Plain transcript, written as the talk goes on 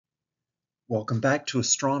Welcome back to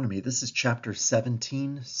Astronomy. This is Chapter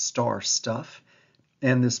 17, Star Stuff,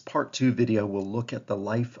 and this Part 2 video will look at the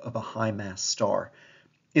life of a high-mass star.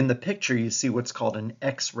 In the picture, you see what's called an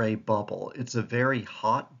X-ray bubble. It's a very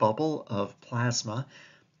hot bubble of plasma,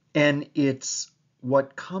 and it's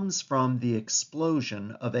what comes from the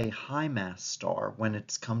explosion of a high-mass star when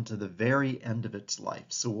it's come to the very end of its life.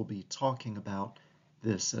 So we'll be talking about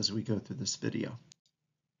this as we go through this video.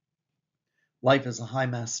 Life as a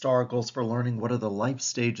high-mass star goes for learning what are the life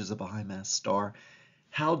stages of a high-mass star,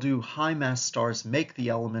 how do high-mass stars make the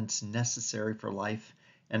elements necessary for life,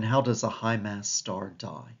 and how does a high-mass star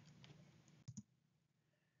die?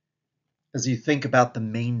 As you think about the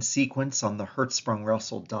main sequence on the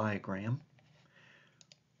Hertzsprung-Russell diagram,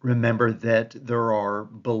 remember that there are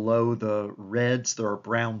below the reds, there are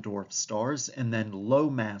brown dwarf stars, and then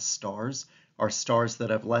low-mass stars are stars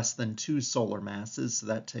that have less than 2 solar masses. So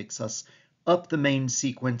that takes us up the main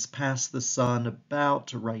sequence past the sun about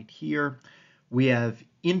to right here. We have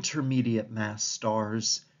intermediate mass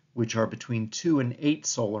stars, which are between 2 and 8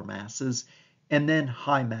 solar masses, and then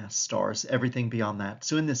high mass stars, everything beyond that.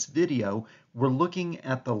 So in this video, we're looking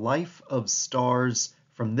at the life of stars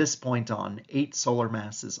from this point on, 8 solar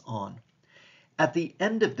masses on. At the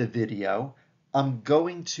end of the video, I'm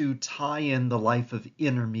going to tie in the life of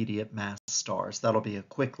intermediate mass stars. That'll be a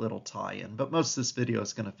quick little tie-in, but most of this video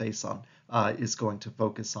is going to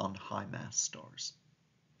focus on high mass stars.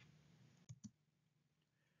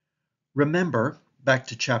 Remember, back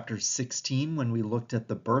to chapter 16 when we looked at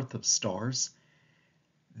the birth of stars,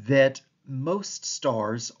 that most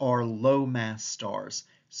stars are low mass stars.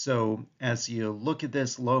 So as you look at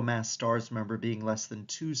this, low mass stars, remember being less than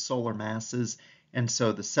 2 solar masses, and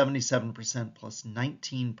so the 77% plus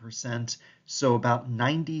 19%, so about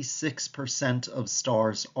 96% of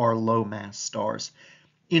stars are low mass stars.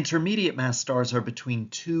 Intermediate mass stars are between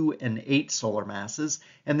 2 and 8 solar masses,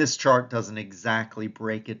 and this chart doesn't exactly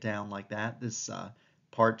break it down like that. This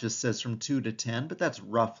part just says from 2 to 10, but that's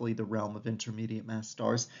roughly the realm of intermediate mass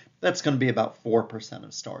stars. That's going to be about 4%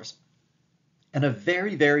 of stars. And a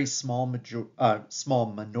very, very small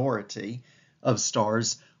minority of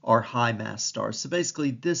stars are high mass stars. So basically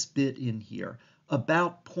this bit in here,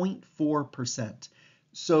 about 0.4%.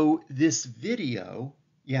 So this video,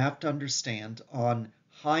 you have to understand, on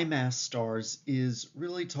high mass stars is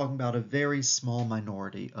really talking about a very small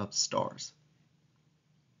minority of stars.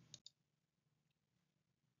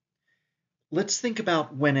 Let's think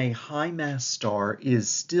about when a high mass star is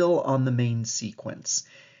still on the main sequence.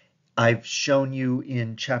 I've shown you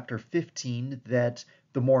in chapter 15 that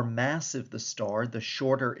the more massive the star, the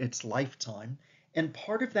shorter its lifetime. And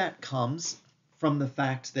part of that comes from the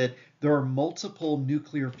fact that there are multiple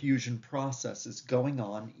nuclear fusion processes going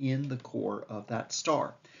on in the core of that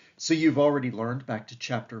star. So you've already learned back to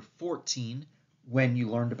chapter 14, when you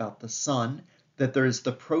learned about the sun, that there's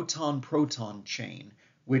the proton-proton chain,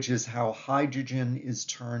 which is how hydrogen is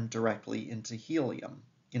turned directly into helium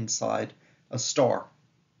inside a star.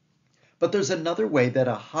 But there's another way that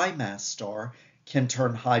a high mass star can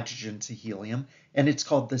turn hydrogen to helium, and it's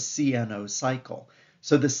called the CNO cycle.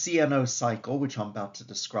 So the CNO cycle, which I'm about to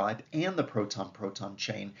describe, and the proton-proton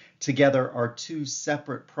chain together are 2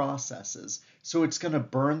 separate processes. So it's going to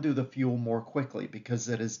burn through the fuel more quickly because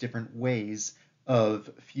it has different ways of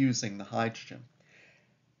fusing the hydrogen.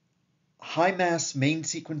 High mass main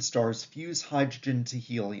sequence stars fuse hydrogen to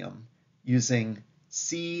helium using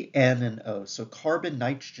C, N, and O, so carbon,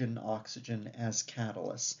 nitrogen, oxygen as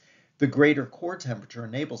catalysts. The greater core temperature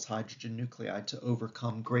enables hydrogen nuclei to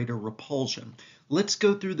overcome greater repulsion. Let's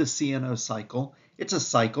go through the CNO cycle. It's a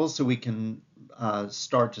cycle, so we can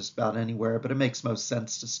start just about anywhere, but it makes most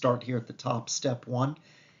sense to start here at the top, step 1.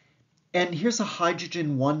 And here's a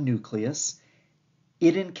hydrogen 1 nucleus.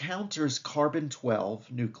 It encounters carbon-12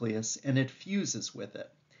 nucleus, and it fuses with it,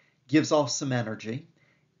 gives off some energy,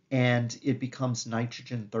 and it becomes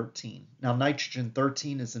nitrogen-13. Now,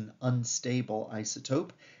 nitrogen-13 is an unstable isotope,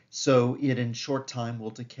 so it in short time will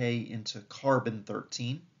decay into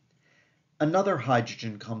carbon-13. Another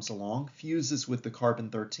hydrogen comes along, fuses with the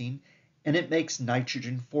carbon-13, and it makes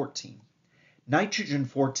nitrogen-14.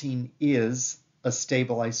 Nitrogen-14 is a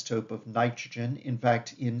stable isotope of nitrogen. In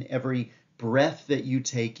fact, in every breath that you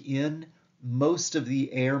take in, most of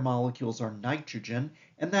the air molecules are nitrogen,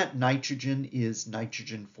 and that nitrogen is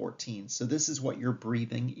nitrogen-14. So this is what you're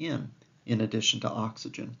breathing in addition to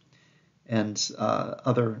oxygen and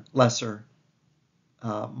other lesser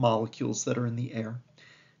molecules that are in the air.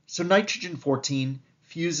 So nitrogen-14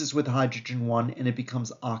 fuses with hydrogen-1 and it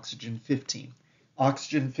becomes oxygen-15.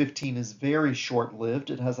 Oxygen-15 is very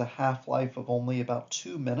short-lived. It has a half-life of only about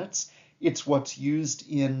 2 minutes, It's what's used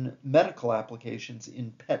in medical applications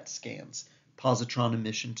in PET scans, positron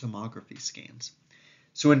emission tomography scans.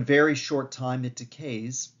 So in very short time it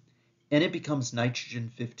decays and it becomes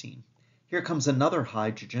nitrogen 15. Here comes another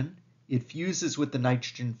hydrogen. It fuses with the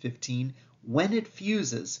nitrogen 15. When it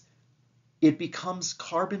fuses, it becomes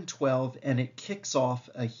carbon 12 and it kicks off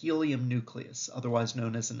a helium nucleus, otherwise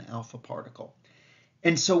known as an alpha particle.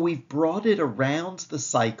 And so we've brought it around the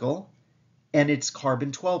cycle and it's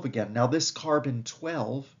carbon 12 again. Now this carbon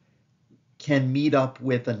 12 can meet up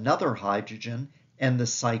with another hydrogen and the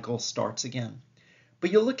cycle starts again.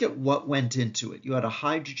 But you look at what went into it. You had a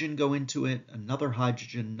hydrogen go into it, another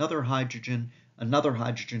hydrogen, another hydrogen, another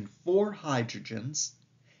hydrogen, 4 hydrogens.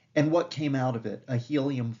 And what came out of it? A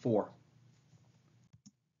helium-4.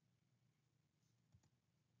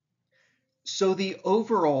 So the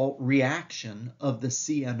overall reaction of the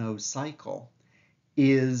CNO cycle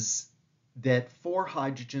is that 4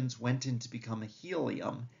 hydrogens went in to become a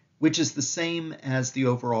helium, which is the same as the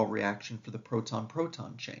overall reaction for the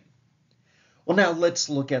proton-proton chain. Well, now let's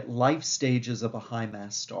look at life stages of a high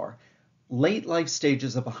mass star. Late life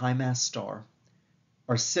stages of a high mass star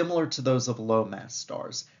are similar to those of low mass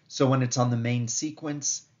stars. So when it's on the main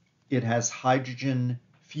sequence, it has hydrogen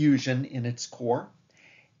fusion in its core.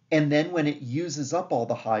 And then when it uses up all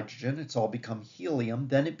the hydrogen, it's all become helium,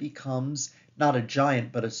 then it becomes not a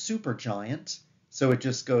giant, but a supergiant. So it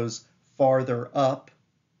just goes farther up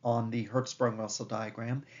on the Hertzsprung-Russell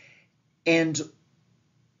diagram. And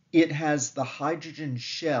it has the hydrogen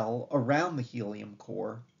shell around the helium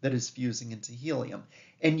core that is fusing into helium.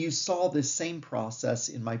 And you saw this same process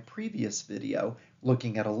in my previous video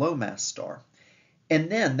looking at a low mass star. And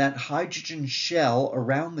then that hydrogen shell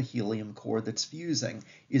around the helium core that's fusing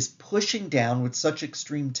is pushing down with such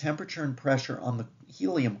extreme temperature and pressure on the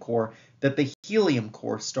helium core that the helium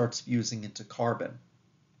core starts fusing into carbon.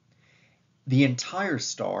 The entire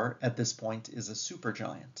star at this point is a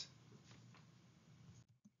supergiant.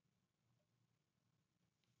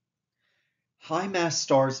 High mass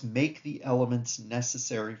stars make the elements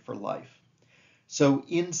necessary for life. So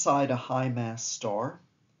inside a high mass star,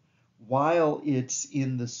 while it's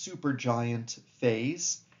in the supergiant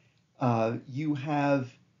phase, you have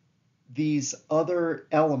these other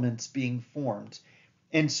elements being formed.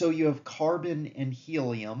 And so you have carbon and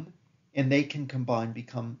helium, and they can combine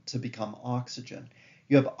to become oxygen.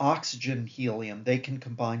 You have oxygen and helium, they can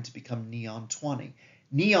combine to become neon 20.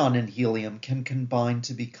 Neon and helium can combine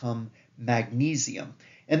to become magnesium.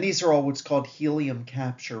 And these are all what's called helium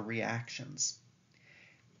capture reactions.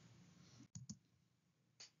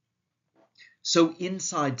 So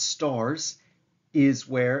inside stars is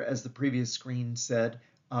where, as the previous screen said,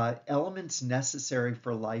 elements necessary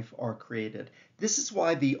for life are created. This is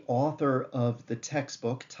why the author of the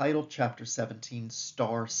textbook titled Chapter 17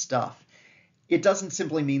 Star Stuff. It doesn't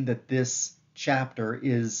simply mean that this chapter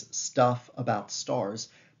is stuff about stars,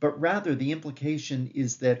 but rather the implication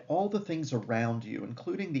is that all the things around you,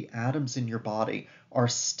 including the atoms in your body, are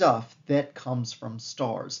stuff that comes from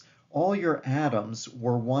stars. All your atoms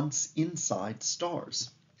were once inside stars.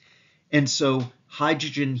 And so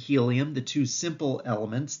hydrogen, helium, the 2 simple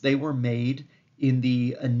elements, they were made in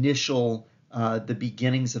the initial, the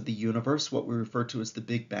beginnings of the universe, what we refer to as the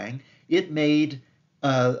Big Bang. It made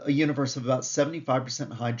a universe of about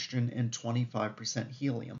 75% hydrogen and 25%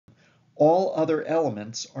 helium. All other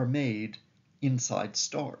elements are made inside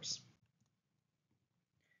stars.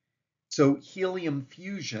 So helium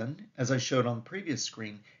fusion, as I showed on the previous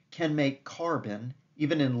screen, can make carbon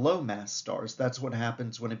even in low mass stars. That's what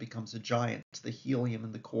happens when it becomes a giant. The helium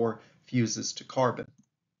in the core fuses to carbon.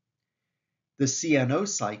 The CNO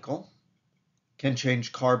cycle can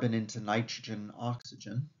change carbon into nitrogen and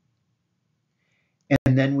oxygen.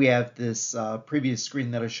 And then we have this previous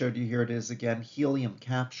screen that I showed you. Here it is again, helium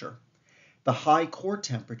capture. The high core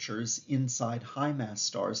temperatures inside high mass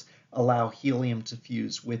stars allow helium to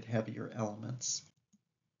fuse with heavier elements.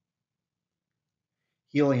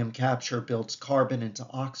 Helium capture builds carbon into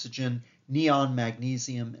oxygen, neon,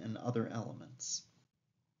 magnesium, and other elements.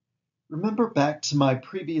 Remember back to my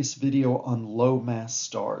previous video on low mass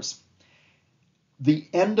stars. The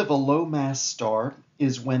end of a low mass star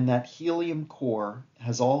is when that helium core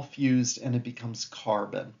has all fused and it becomes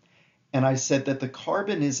carbon. And I said that the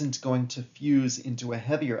carbon isn't going to fuse into a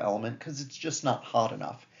heavier element because it's just not hot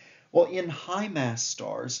enough. Well, in high mass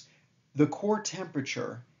stars, the core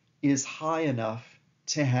temperature is high enough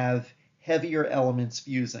to have heavier elements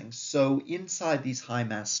fusing. So inside these high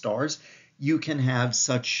mass stars, you can have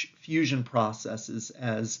such fusion processes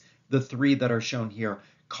as the 3 that are shown here.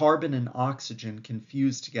 Carbon and oxygen can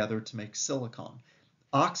fuse together to make silicon.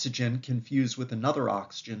 Oxygen can fuse with another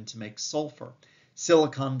oxygen to make sulfur.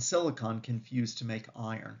 Silicon can fuse to make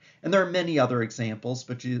iron. And there are many other examples,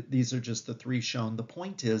 but these are just the three shown. The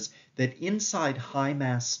point is that inside high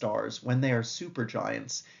mass stars, when they are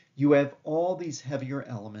supergiants, you have all these heavier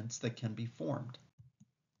elements that can be formed.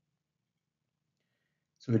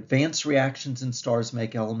 So advanced reactions in stars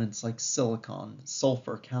make elements like silicon,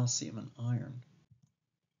 sulfur, calcium, and iron.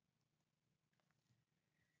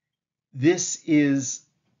 This is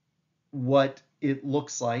what it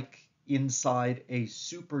looks like inside a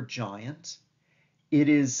supergiant. It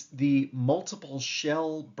is the multiple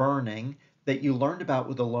shell burning that you learned about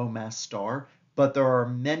with a low mass star, but there are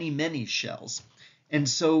many, many shells. And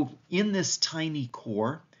so in this tiny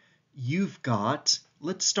core, you've got,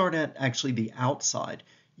 let's start at actually the outside.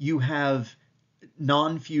 You have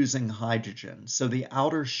non-fusing hydrogen. So the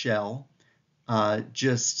outer shell,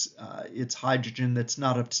 it's hydrogen that's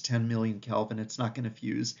not up to 10 million Kelvin. It's not going to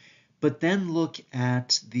fuse. But then look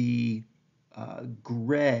at the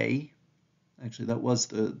gray. Actually, that was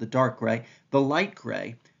the dark gray. The light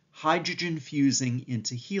gray, hydrogen fusing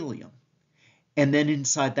into helium. And then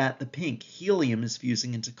inside that, the pink, helium is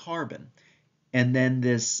fusing into carbon. And then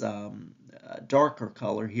this darker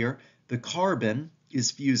color here, the carbon is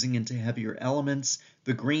fusing into heavier elements.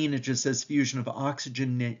 The green, it just says fusion of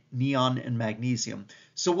oxygen, neon, and magnesium.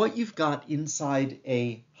 So what you've got inside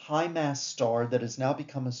a high mass star that has now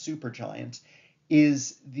become a supergiant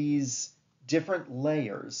is these different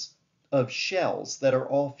layers of shells that are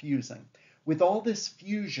all fusing. With all this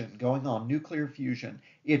fusion going on, nuclear fusion,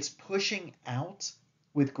 it's pushing out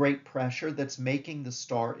with great pressure that's making the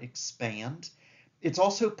star expand. It's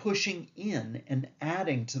also pushing in and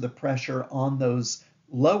adding to the pressure on those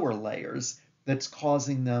lower layers that's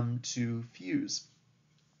causing them to fuse.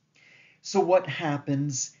 So what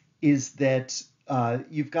happens is that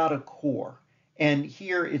you've got a core. And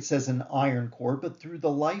here it says an iron core, but through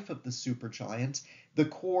the life of the supergiant, the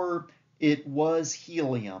core, it was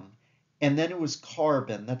helium, and then it was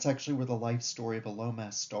carbon. That's actually where the life story of a low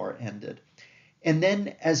mass star ended. And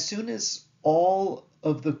then as soon as all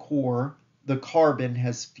of the core, the carbon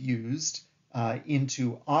has fused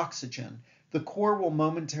into oxygen, the core will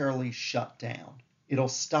momentarily shut down. It'll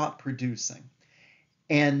stop producing.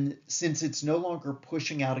 And since it's no longer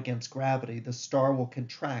pushing out against gravity, the star will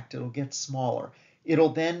contract. It'll get smaller. It'll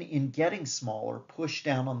then, in getting smaller, push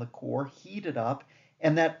down on the core, heat it up,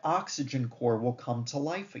 and that oxygen core will come to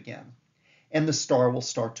life again. And the star will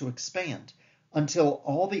start to expand until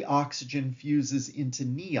all the oxygen fuses into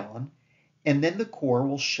neon, and then the core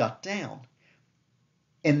will shut down.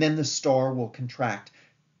 And then the star will contract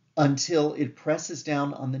until it presses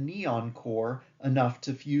down on the neon core enough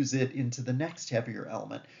to fuse it into the next heavier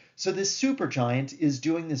element. So this supergiant is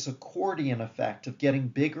doing this accordion effect of getting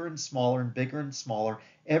bigger and smaller and bigger and smaller.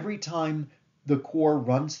 Every time the core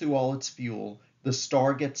runs through all its fuel, the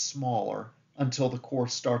star gets smaller until the core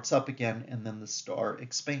starts up again, and then the star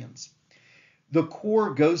expands. The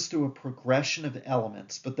core goes through a progression of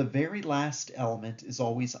elements, but the very last element is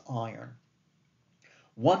always iron.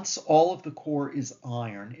 Once all of the core is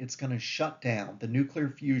iron, it's going to shut down. The nuclear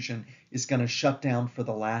fusion is going to shut down for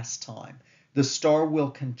the last time. The star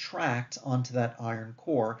will contract onto that iron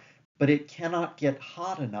core, but it cannot get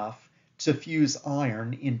hot enough to fuse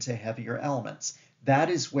iron into heavier elements. That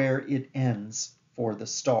is where it ends for the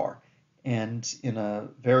star. And in a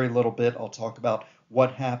very little bit, I'll talk about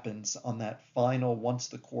what happens on that final, once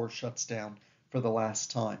the core shuts down for the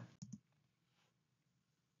last time.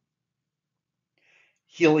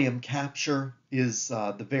 Helium capture is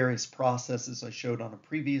the various processes I showed on a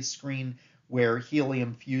previous screen where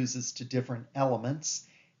helium fuses to different elements.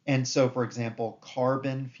 And so, for example,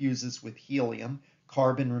 carbon fuses with helium.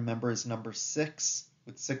 Carbon, remember, is number 6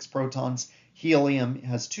 with 6 protons. Helium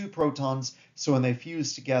has 2 protons, so when they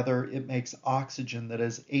fuse together, it makes oxygen that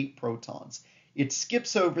has 8 protons. It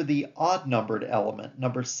skips over the odd-numbered element,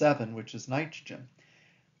 number 7, which is nitrogen.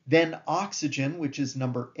 Then oxygen, which is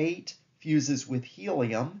number 8, fuses with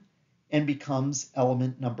helium and becomes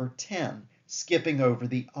element number 10, skipping over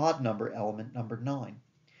the odd number element number 9.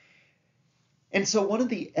 And so one of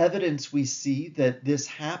the evidence we see that this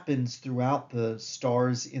happens throughout the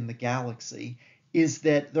stars in the galaxy is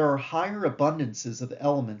that there are higher abundances of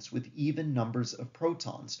elements with even numbers of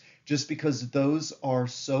protons, just because those are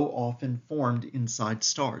so often formed inside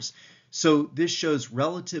stars. So this shows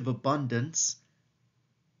relative abundance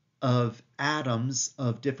of atoms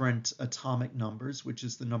of different atomic numbers, which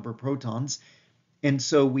is the number of protons. And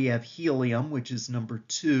so we have helium, which is number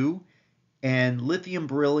 2, and lithium,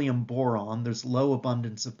 beryllium, boron. There's low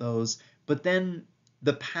abundance of those. But then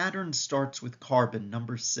the pattern starts with carbon,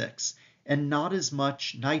 number 6. and not as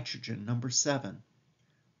much nitrogen, number 7.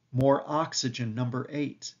 More oxygen, number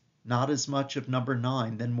 8. Not as much of number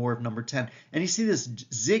 9, then more of number 10. And you see this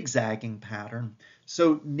zigzagging pattern.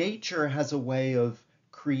 So nature has a way of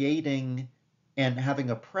creating and having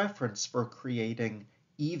a preference for creating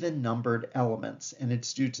even numbered elements, and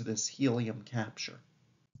it's due to this helium capture.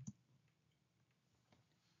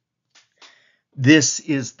 This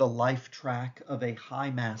is the life track of a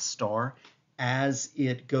high mass star as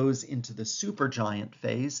it goes into the supergiant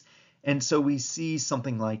phase. And so we see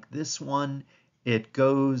something like this one. It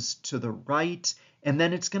goes to the right, and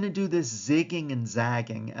then it's going to do this zigging and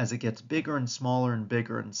zagging as it gets bigger and smaller and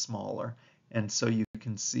bigger and smaller. And so you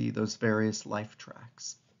can see those various life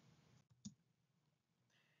tracks.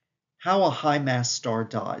 How a high mass star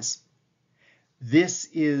dies. This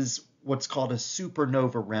is what's called a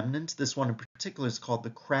supernova remnant. This one in particular is called the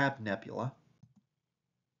Crab Nebula.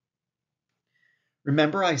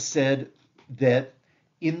 Remember I said that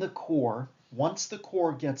in the core, once the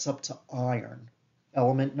core gets up to iron,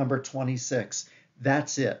 element number 26,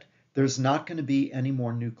 that's it. There's not going to be any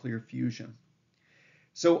more nuclear fusion.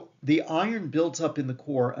 So the iron builds up in the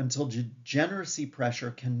core until degeneracy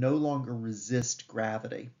pressure can no longer resist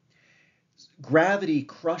gravity. Gravity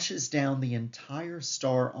crushes down the entire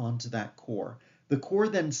star onto that core. The core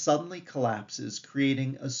then suddenly collapses,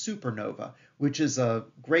 creating a supernova, which is a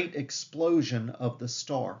great explosion of the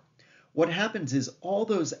star. What happens is all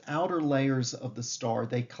those outer layers of the star,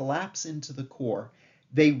 they collapse into the core.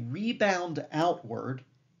 They rebound outward,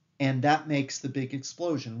 and that makes the big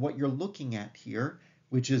explosion. What you're looking at here,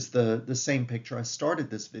 which is the same picture I started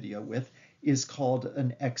this video with, is called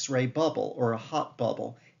an X-ray bubble or a hot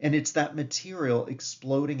bubble, and it's that material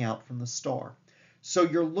exploding out from the star. So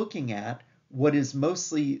you're looking at what is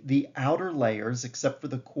mostly the outer layers, except for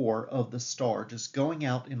the core of the star, just going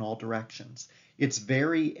out in all directions. It's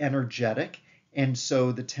very energetic, and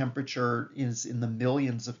so the temperature is in the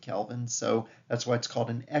millions of Kelvin, so that's why it's called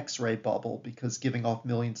an X-ray bubble, because giving off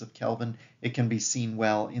millions of Kelvin, it can be seen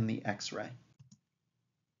well in the X-ray.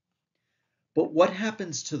 But what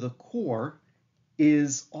happens to the core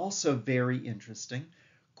is also very interesting.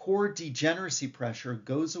 Core degeneracy pressure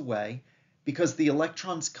goes away because the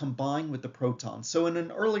electrons combine with the protons. So in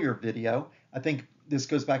an earlier video, I think this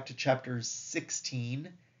goes back to chapter 16,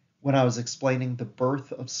 when I was explaining the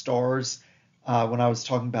birth of stars, when I was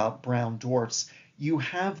talking about brown dwarfs, you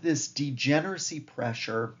have this degeneracy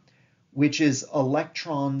pressure, which is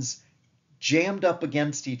electrons jammed up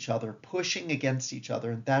against each other, pushing against each other,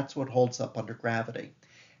 and that's what holds up under gravity.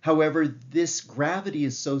 However, this gravity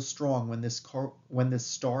is so strong when this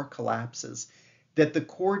star collapses that the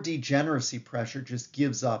core degeneracy pressure just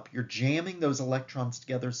gives up. You're jamming those electrons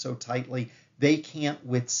together so tightly they can't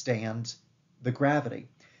withstand the gravity.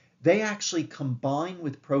 They actually combine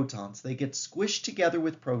with protons. They get squished together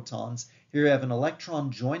with protons. Here you have an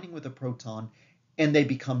electron joining with a proton, and they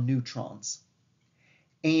become neutrons.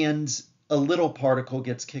 And a little particle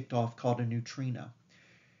gets kicked off called a neutrino.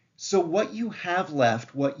 So what you have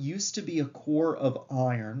left, what used to be a core of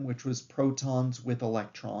iron, which was protons with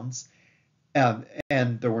electrons, and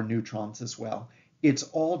there were neutrons as well, it's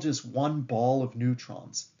all just one ball of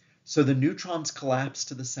neutrons. So the neutrons collapse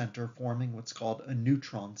to the center, forming what's called a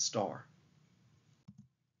neutron star.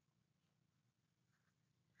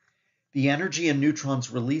 The energy and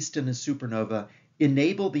neutrons released in a supernova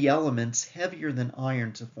enable the elements heavier than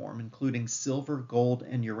iron to form, including silver, gold,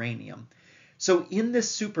 and uranium. So in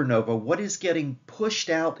this supernova, what is getting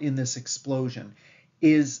pushed out in this explosion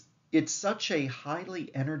is it's such a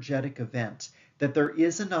highly energetic event that there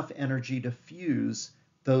is enough energy to fuse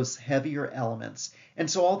those heavier elements. And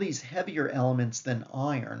so all these heavier elements than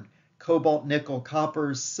iron, cobalt, nickel,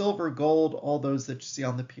 copper, silver, gold, all those that you see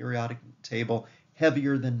on the periodic table,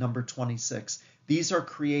 heavier than number 26, these are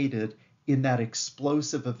created in that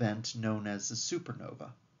explosive event known as a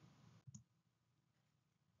supernova.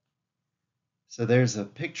 So there's a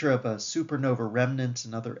picture of a supernova remnant,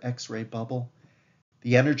 another X-ray bubble.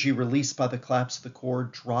 The energy released by the collapse of the core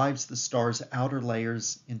drives the star's outer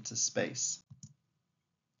layers into space.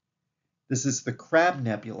 This is the Crab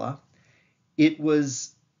Nebula. It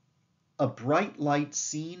was a bright light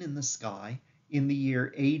seen in the sky in the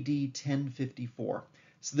year AD 1054.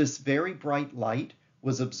 So this very bright light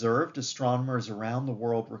was observed. Astronomers around the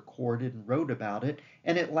world recorded and wrote about it,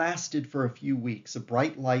 and it lasted for a few weeks, a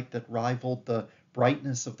bright light that rivaled the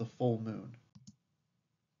brightness of the full moon.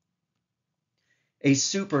 A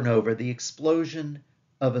supernova, the explosion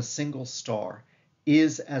of a single star,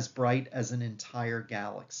 is as bright as an entire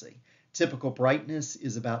galaxy. Typical brightness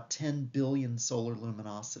is about 10 billion solar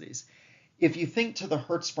luminosities. If you think to the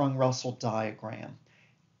Hertzsprung-Russell diagram,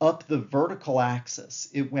 up the vertical axis,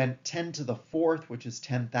 it went 10 to the fourth, which is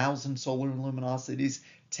 10,000 solar luminosities,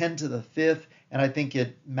 10 to the fifth, and I think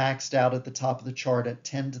it maxed out at the top of the chart at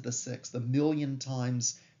 10 to the sixth, 1,000,000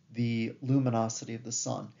 times the luminosity of the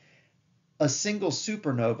sun. A single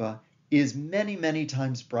supernova is many, many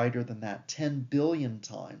times brighter than that, 10 billion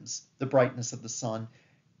times the brightness of the sun.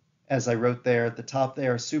 As I wrote there at the top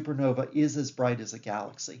there, a supernova is as bright as a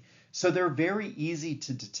galaxy. So they're very easy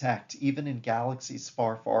to detect, even in galaxies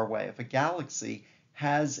far, far away. If a galaxy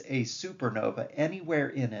has a supernova anywhere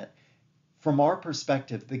in it, from our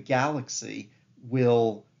perspective, the galaxy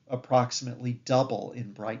will approximately double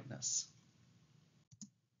in brightness.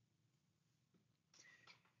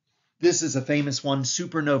 This is a famous one,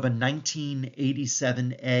 supernova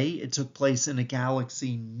 1987A. It took place in a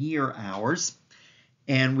galaxy near ours.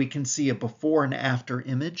 And we can see a before and after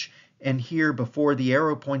image. And here, before the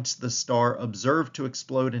arrow points to the star, observed to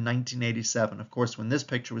explode in 1987. Of course, when this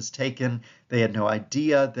picture was taken, they had no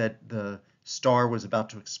idea that the star was about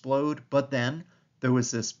to explode. But then there was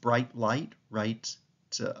this bright light right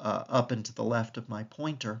up and to the left of my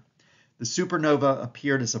pointer. The supernova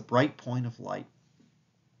appeared as a bright point of light.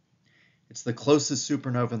 It's the closest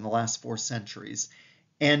supernova in the last 4 centuries.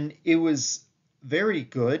 And it was very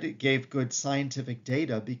good. It gave good scientific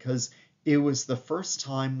data because it was the first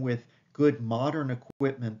time with good modern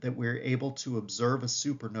equipment that we were able to observe a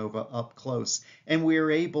supernova up close. And we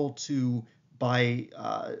were able to, by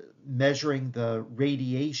measuring the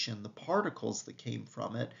radiation, the particles that came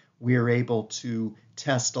from it, we were able to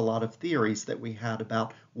test a lot of theories that we had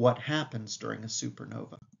about what happens during a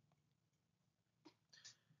supernova.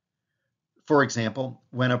 For example,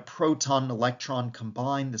 when a proton and electron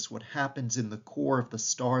combine, this is what happens in the core of the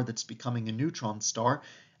star that's becoming a neutron star.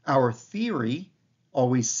 Our theory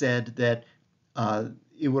always said that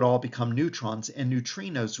it would all become neutrons and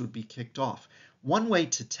neutrinos would be kicked off. One way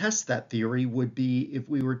to test that theory would be if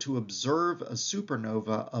we were to observe a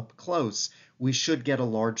supernova up close, we should get a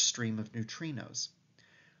large stream of neutrinos.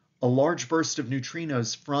 A large burst of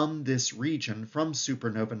neutrinos from this region, from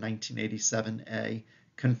supernova 1987A,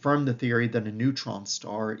 confirmed the theory that a neutron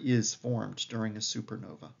star is formed during a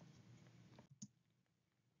supernova.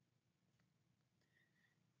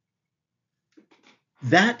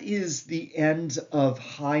 That is the end of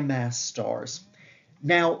high mass stars.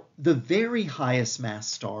 Now, the very highest mass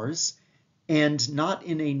stars, and not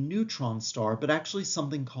in a neutron star, but actually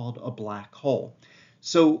something called a black hole.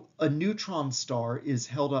 So a neutron star is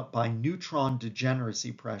held up by neutron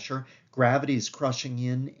degeneracy pressure. Gravity is crushing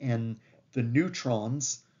in, and the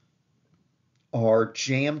neutrons are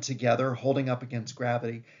jammed together, holding up against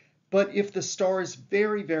gravity. But if the star is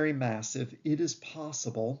very, very massive, it is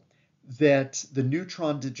possible that the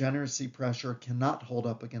neutron degeneracy pressure cannot hold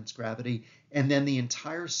up against gravity, and then the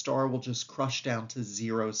entire star will just crush down to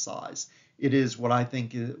 0 size. It is what I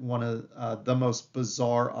think is one of the most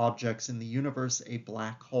bizarre objects in the universe, a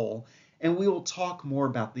black hole. And we will talk more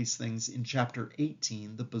about these things in chapter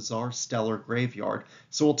 18, the bizarre stellar graveyard.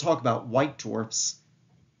 So we'll talk about white dwarfs,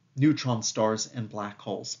 neutron stars, and black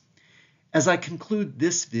holes. As I conclude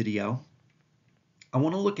this video, I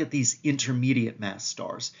want to look at these intermediate mass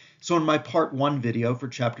stars. So in my part 1 video for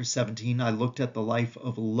chapter 17, I looked at the life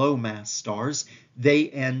of low mass stars. They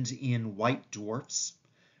end in white dwarfs.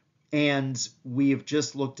 And we have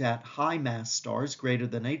just looked at high mass stars, greater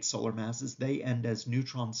than 8 solar masses. They end as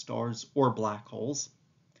neutron stars or black holes.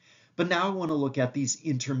 But now I want to look at these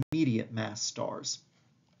intermediate mass stars.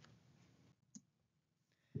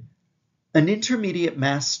 An intermediate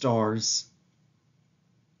mass star's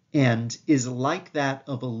end is like that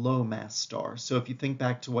of a low mass star. So if you think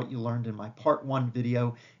back to what you learned in my part 1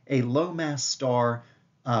 video, a low mass star,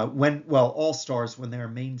 all stars, when they're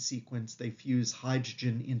main sequence, they fuse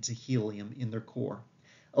hydrogen into helium in their core.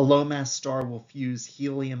 A low mass star will fuse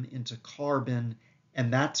helium into carbon,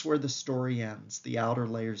 and that's where the story ends. The outer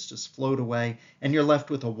layers just float away, and you're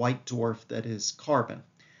left with a white dwarf that is carbon.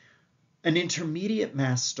 An intermediate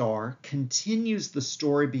mass star continues the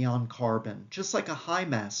story beyond carbon, just like a high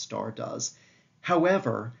mass star does.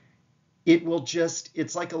 However,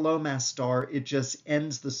 it's like a low mass star, it just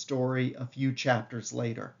ends the story a few chapters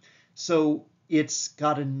later. So it's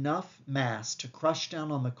got enough mass to crush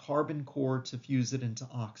down on the carbon core to fuse it into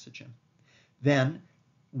oxygen. Then,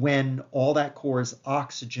 when all that core is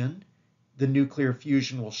oxygen, the nuclear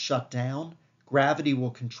fusion will shut down, gravity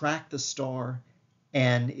will contract the star,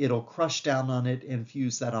 and it'll crush down on it and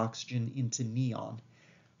fuse that oxygen into neon.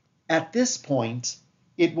 At this point,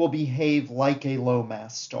 it will behave like a low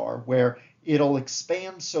mass star, where it'll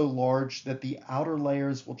expand so large that the outer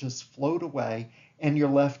layers will just float away, and you're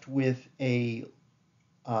left with a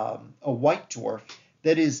white dwarf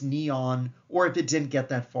that is neon, or if it didn't get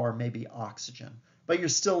that far, maybe oxygen. But you're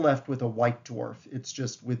still left with a white dwarf. It's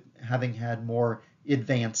just with having had more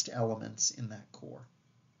advanced elements in that core.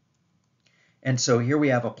 And so here we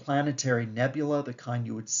have a planetary nebula, the kind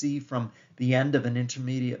you would see from the end of an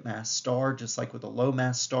intermediate mass star, just like with a low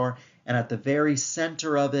mass star. And at the very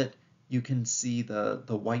center of it, you can see the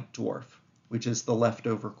white dwarf, which is the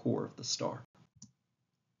leftover core of the star.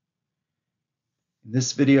 In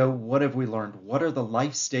this video, what have we learned? What are the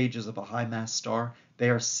life stages of a high mass star?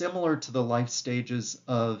 They are similar to the life stages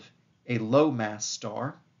of a low mass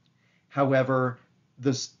star. However,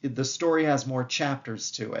 the story has more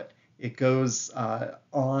chapters to it. It goes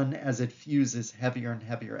on as it fuses heavier and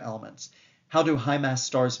heavier elements. How do high mass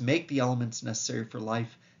stars make the elements necessary for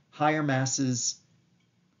life? Higher masses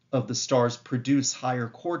of the stars produce higher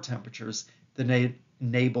core temperatures that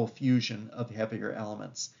enable fusion of heavier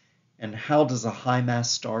elements. And how does a high mass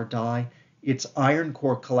star die? Its iron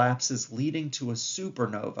core collapses, leading to a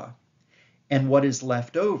supernova. And what is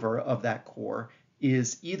left over of that core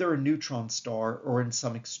is either a neutron star or, in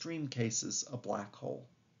some extreme cases, a black hole.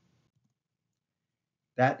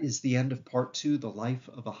 That is the end of part 2, The Life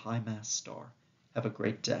of a High Mass Star. Have a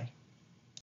great day.